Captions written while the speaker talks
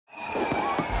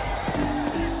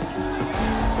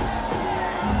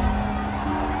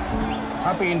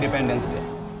Happy Independence Day.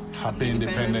 Happy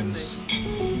Independence.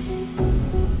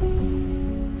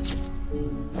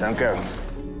 Thank you.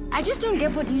 I just don't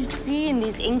get what you see in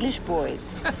these English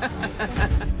boys.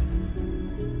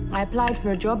 I applied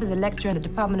for a job as a lecturer in the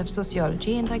Department of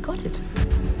Sociology, and I got it.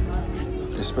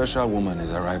 A special woman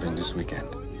is arriving this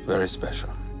weekend. Very special.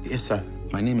 Yes, sir.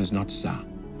 My name is not Sir.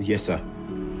 Yes, sir.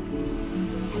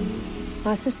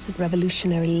 My sister's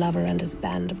revolutionary lover and his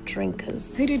band of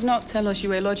drinkers. He did not tell us you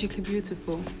were logically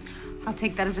beautiful. I'll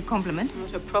take that as a compliment.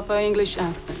 Not a proper English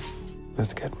accent.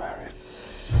 Let's get married.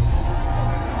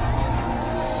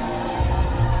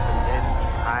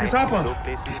 What's happened?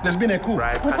 There's been a coup.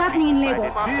 What's happening in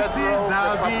Lagos? This is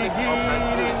our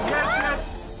beginning.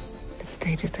 Let's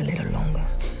stay just a little longer.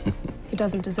 He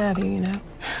doesn't deserve you, you know.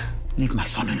 Leave my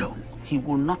son alone. He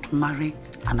will not marry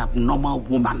an abnormal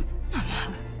woman.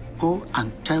 Go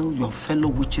and tell your fellow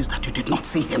witches that you did not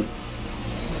see him.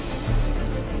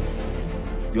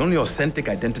 The only authentic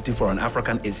identity for an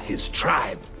African is his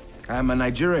tribe. I am a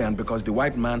Nigerian because the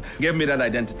white man gave me that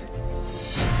identity.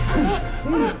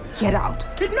 Get out.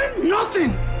 It meant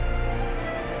nothing.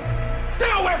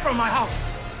 Stay away from my house.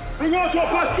 Bring out your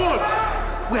passports!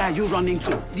 Where are you running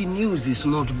to? The news is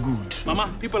not good.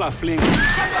 Mama, people are fleeing.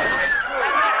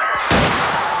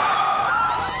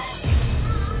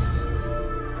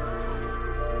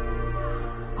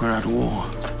 We're at war.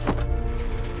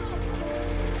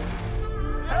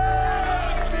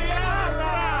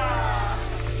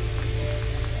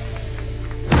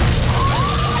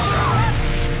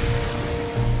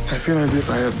 I feel as if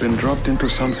I have been dropped into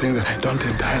something that I don't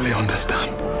entirely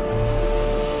understand.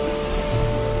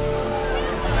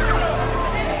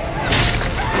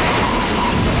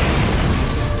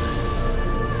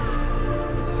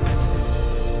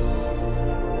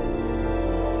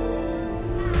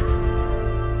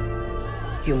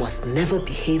 You must never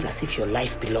behave as if your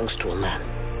life belongs to a man.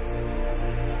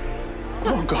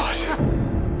 Oh, God.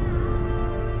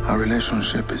 Our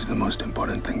relationship is the most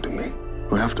important thing to me.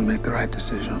 We have to make the right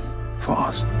decision for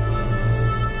us.